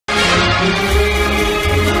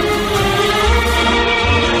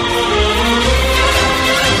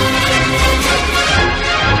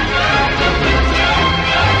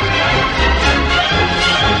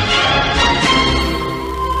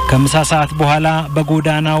ከምሳ ሰዓት በኋላ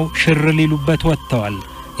በጎዳናው ሽር ሊሉበት ወጥተዋል።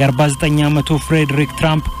 የ49 ዓመቱ ፍሬድሪክ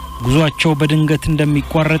ትራምፕ ጉዟቸው በድንገት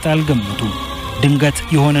እንደሚቋረጥ አልገመቱም። ድንገት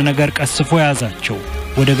የሆነ ነገር ቀስፎ ያዛቸው።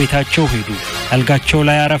 ወደ ቤታቸው ሄዱ። አልጋቸው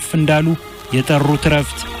ላይ አረፍ እንዳሉ የጠሩት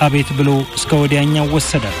ረፍት አቤት ብሎ እስከ ወዲያኛው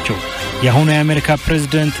ወሰዳቸው። የአሁኑ የአሜሪካ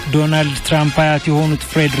ፕሬዝዳንት ዶናልድ ትራምፕ አያት የሆኑት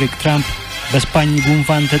ፍሬድሪክ ትራምፕ በስፓኝ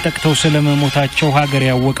ጉንፋን ተጠቅተው ስለመሞታቸው ሀገር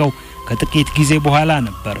ያወቀው ከጥቂት ጊዜ በኋላ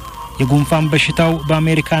ነበር። የጉንፋን በሽታው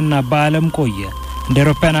በአሜሪካና በዓለም ቆየ። እንደ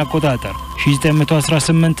አውሮፓውያን አቆጣጠር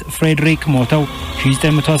 1918 ፍሬድሪክ ሞተው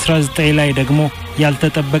 1919 ላይ ደግሞ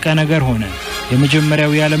ያልተጠበቀ ነገር ሆነ።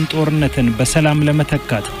 የመጀመሪያው የዓለም ጦርነትን በሰላም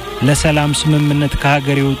ለመተካት ለሰላም ስምምነት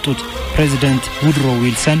ከሀገር የወጡት ፕሬዝዳንት ውድሮ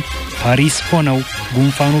ዊልሰን ፓሪስ ሆነው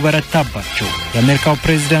ጉንፋኑ በረታባቸው። የአሜሪካው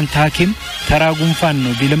ፕሬዝዳንት ሐኪም ተራ ጉንፋን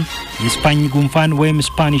ነው ቢልም የስፓኝ ጉንፋን ወይም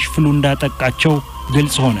ስፓኒሽ ፍሉ እንዳጠቃቸው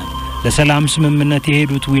ግልጽ ሆነ። ለሰላም ስምምነት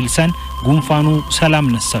የሄዱት ዊልሰን ጉንፋኑ ሰላም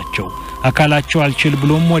ነሳቸው። አካላቸው አልችል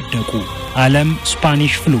ብሎም ወደቁ። ዓለም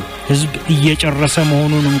ስፓኒሽ ፍሉ ህዝብ እየጨረሰ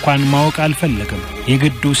መሆኑን እንኳን ማወቅ አልፈለገም።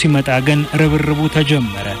 የግዱ ሲመጣ ግን ርብርቡ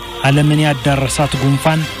ተጀመረ። ዓለምን ያዳረሳት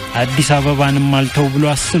ጉንፋን አዲስ አበባንም አልተው ብሎ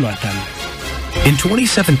አስሏታል። In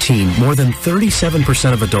 2017, more than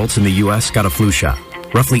 37% of adults in the US got a flu shot.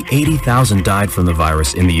 Roughly 80,000 died from the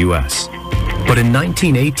virus in the US. But in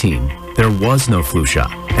 1918, there was no flu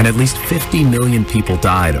shot, and at least 50 million people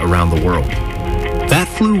died around the world. That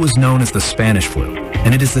flu was known as the Spanish flu,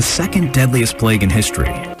 and it is the second deadliest plague in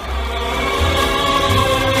history.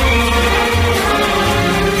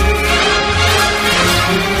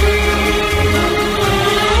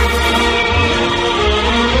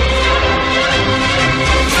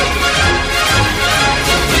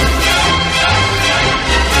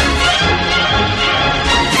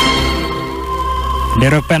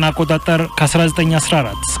 ለአውሮፓውያን አቆጣጠር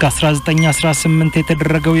ከ1914 እስከ 1918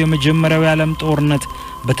 የተደረገው የመጀመሪያው የዓለም ጦርነት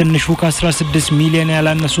በትንሹ ከ16 ሚሊዮን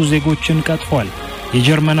ያላነሱ ዜጎችን ቀጥፏል።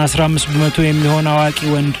 የጀርመን 15% የሚሆን አዋቂ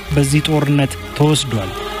ወንድ በዚህ ጦርነት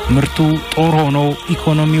ተወስዷል። ምርቱ ጦር ሆኖ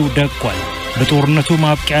ኢኮኖሚው ደቋል። በጦርነቱ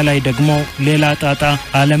ማብቂያ ላይ ደግሞ ሌላ ጣጣ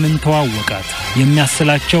ዓለምን ተዋወቃት።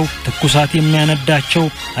 የሚያስላቸው ትኩሳት የሚያነዳቸው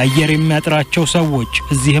አየር የሚያጥራቸው ሰዎች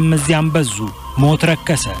እዚህም እዚያም በዙ። ሞት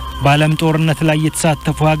ረከሰ። በዓለም ጦርነት ላይ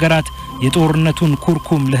የተሳተፉ ሀገራት የጦርነቱን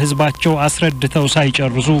ኩርኩም ለህዝባቸው አስረድተው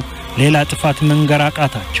ሳይጨርሱ ሌላ ጥፋት መንገር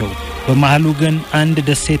አቃታቸው። በመሃሉ ግን አንድ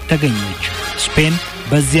ደሴት ተገኘች። ስፔን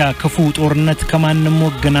በዚያ ክፉ ጦርነት ከማንም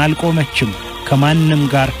ወገን አልቆመችም። ከማንም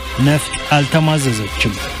ጋር ነፍጥ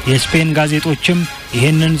አልተማዘዘችም። የስፔን ጋዜጦችም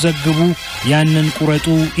ይሄንን ዘግቡ፣ ያንን ቁረጡ፣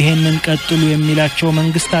 ይሄንን ቀጥሉ የሚላቸው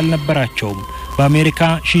መንግስት አልነበራቸውም። በአሜሪካ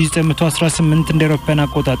 1918 እንደ አውሮፓውያን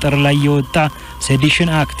አቆጣጠር ላይ የወጣ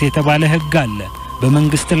ሴዲሽን አክት የተባለ ህግ አለ።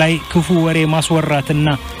 በመንግስት ላይ ክፉ ወሬ ማስወራትና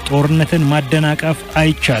ጦርነትን ማደናቀፍ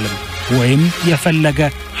አይቻልም፣ ወይም የፈለገ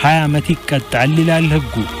 20 ዓመት ይቀጣል ይላል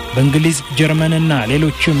ህጉ። በእንግሊዝ ጀርመንና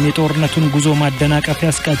ሌሎችም የጦርነቱን ጉዞ ማደናቀፍ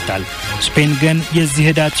ያስቀጣል። ስፔን ግን የዚህ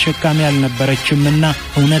ዕዳ ተሸካሚ አልነበረችምና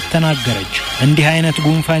እውነት ተናገረች። እንዲህ አይነት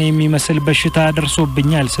ጉንፋን የሚመስል በሽታ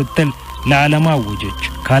ደርሶብኛል ስትል ለዓለም አወጀች።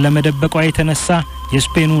 ካለመደበቋ የተነሳ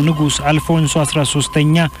የስፔኑ ንጉስ አልፎንሶ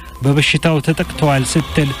 13ኛ በበሽታው ተጠቅተዋል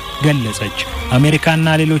ስትል ገለጸች። አሜሪካና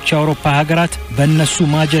ሌሎች የአውሮፓ ሀገራት በእነሱ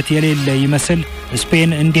ማጀት የሌለ ይመስል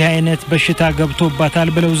ስፔን እንዲህ አይነት በሽታ ገብቶባታል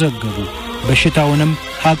ብለው ዘገቡ። በሽታውንም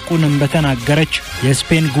ሐቁንም በተናገረች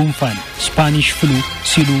የስፔን ጉንፋን ስፓኒሽ ፍሉ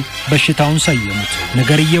ሲሉ በሽታውን ሰየሙት።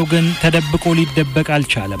 ነገርየው ግን ተደብቆ ሊደበቅ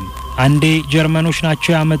አልቻለም። አንዴ ጀርመኖች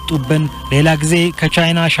ናቸው ያመጡብን፣ ሌላ ጊዜ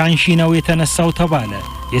ከቻይና ሻንሺ ነው የተነሳው ተባለ።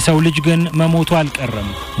 የሰው ልጅ ግን መሞቱ አልቀረም።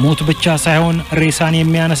 ሞት ብቻ ሳይሆን ሬሳን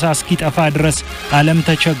የሚያነሳ እስኪጠፋ ድረስ ዓለም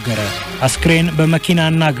ተቸገረ። አስክሬን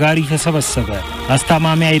በመኪናና ጋሪ ተሰበሰበ።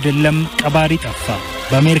 አስታማሚ አይደለም ቀባሪ ጠፋ።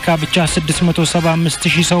 በአሜሪካ ብቻ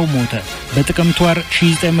 675,000 ሰው ሞተ። በጥቅምት ወር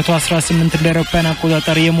 1918 እንደ አውሮፓውያን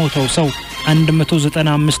አቆጣጠር የሞተው ሰው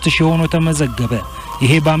 195,000 ሆኖ ተመዘገበ።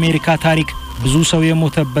 ይሄ በአሜሪካ ታሪክ ብዙ ሰው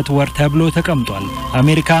የሞተበት ወር ተብሎ ተቀምጧል።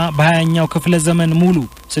 አሜሪካ በ20ኛው ክፍለ ዘመን ሙሉ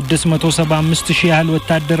 675,000 ያህል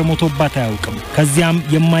ወታደር ሞቶባት አያውቅም። ከዚያም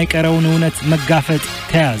የማይቀረውን እውነት መጋፈጥ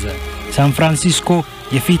ተያዘ። ሳን ፍራንሲስኮ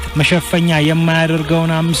የፊት መሸፈኛ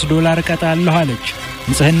የማያደርገውን $5 ቀጣለሁ አለች።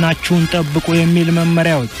 ንጽህናችሁን ጠብቁ የሚል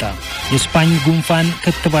መመሪያ ወጣ። የስፓኝ ጉንፋን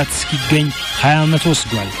ክትባት እስኪገኝ 20 ዓመት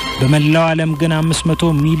ወስዷል። በመላው ዓለም ግን 500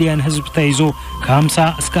 ሚሊዮን ህዝብ ተይዞ ከ50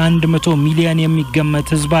 እስከ 100 ሚሊዮን የሚገመት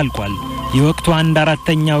ህዝብ አልቋል። የወቅቱ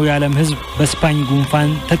 1/4ኛው የዓለም ህዝብ በስፓኝ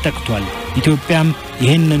ጉንፋን ተጠቅቷል። ኢትዮጵያም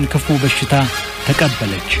ይህንን ክፉ በሽታ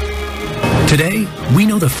ተቀበለች። Today, we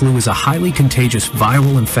know the flu is a highly contagious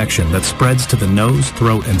viral infection that spreads to the nose,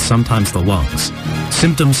 throat, and sometimes the lungs.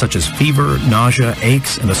 Symptoms such as fever, nausea,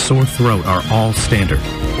 aches, and a sore throat are all standard.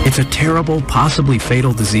 It's a terrible, possibly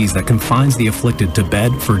fatal disease that confines the afflicted to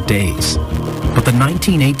bed for days. But the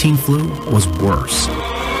 1918 flu was worse.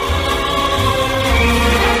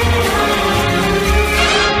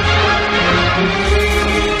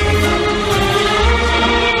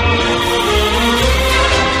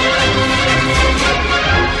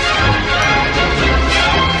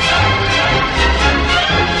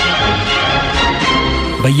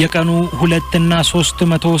 በየቀኑ 2 እና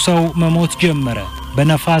 300 ሰው መሞት ጀመረ።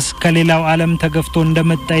 በነፋስ ከሌላው ዓለም ተገፍቶ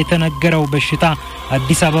እንደመጣ የተነገረው በሽታ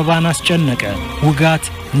አዲስ አበባን አስጨነቀ። ውጋት፣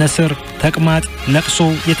 ነስር፣ ተቅማጥ፣ ለቅሶ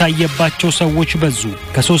የታየባቸው ሰዎች በዙ።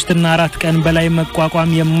 ከ3 እና 4 ቀን በላይ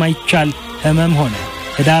መቋቋም የማይቻል ህመም ሆነ።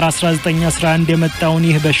 ህዳር 1911 የመጣውን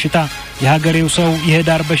ይህ በሽታ የሀገሬው ሰው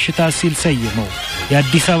የህዳር በሽታ ሲል ሰየመው።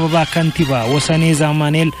 የአዲስ አበባ ከንቲባ ወሰኔ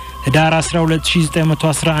ዛማኔል ህዳር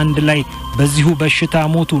 12911 ላይ በዚሁ በሽታ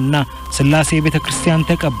ሞቱና ስላሴ ቤተክርስቲያን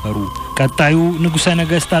ተቀበሩ። ቀጣዩ ንጉሠ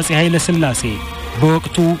ነገሥት አፄ ኃይለ ሥላሴ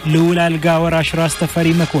በወቅቱ ልዑል አልጋ ወራሽ ራስ ተፈሪ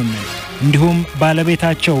መኮንን እንዲሁም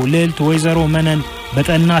ባለቤታቸው ልዕልት ወይዘሮ መነን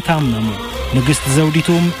በጠና ታመሙ። ንግሥት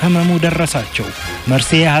ዘውዲቱም ህመሙ ደረሳቸው። መርሴ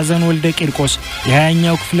ሐዘን ወልደ ቂርቆስ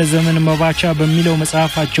የ20ኛው ክፍለ ዘመን መባቻ በሚለው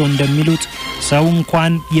መጽሐፋቸው እንደሚሉት ሰው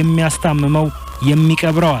እንኳን የሚያስታምመው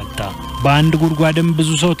የሚቀብረው አጣ። በአንድ ጉድጓድም ብዙ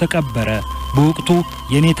ሰው ተቀበረ። በወቅቱ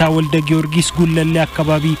የኔታ ወልደ ጊዮርጊስ ጉለሌ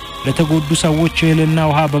አካባቢ ለተጎዱ ሰዎች እህልና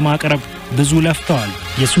ውሃ በማቅረብ ብዙ ለፍተዋል።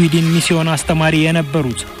 የስዊድን ሚስዮን አስተማሪ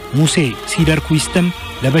የነበሩት ሙሴ ሲደርኩይስትም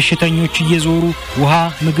ለበሽተኞች እየዞሩ ውሃ፣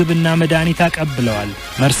 ምግብና መድኃኒት አቀብለዋል።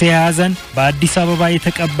 መርሴ ሐዘን በአዲስ አበባ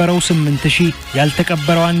የተቀበረው 8000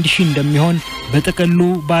 ያልተቀበረው 1000 እንደሚሆን በጥቅሉ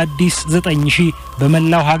በአዲስ 9000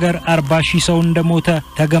 በመላው ሀገር 40000 ሰው እንደሞተ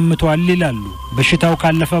ተገምቷል ይላሉ። በሽታው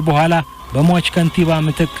ካለፈ በኋላ በሟች ከንቲባ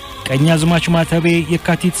ምትክ ቀኛዝማች ማተቤ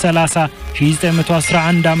የካቲት 30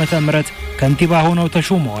 1911 ዓመተ ምህረት ከንቲባ ሆነው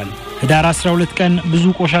ተሾመዋል። ህዳር 12 ቀን ብዙ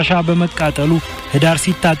ቆሻሻ በመቃጠሉ ህዳር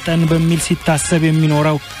ሲታጠን በሚል ሲታሰብ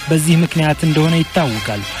የሚኖረው በዚህ ምክንያት እንደሆነ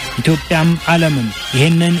ይታወቃል። ኢትዮጵያም ዓለምም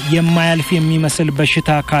ይሄንን የማያልፍ የሚመስል በሽታ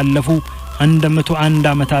ካለፉ 101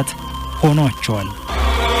 ዓመታት ሆኗቸዋል።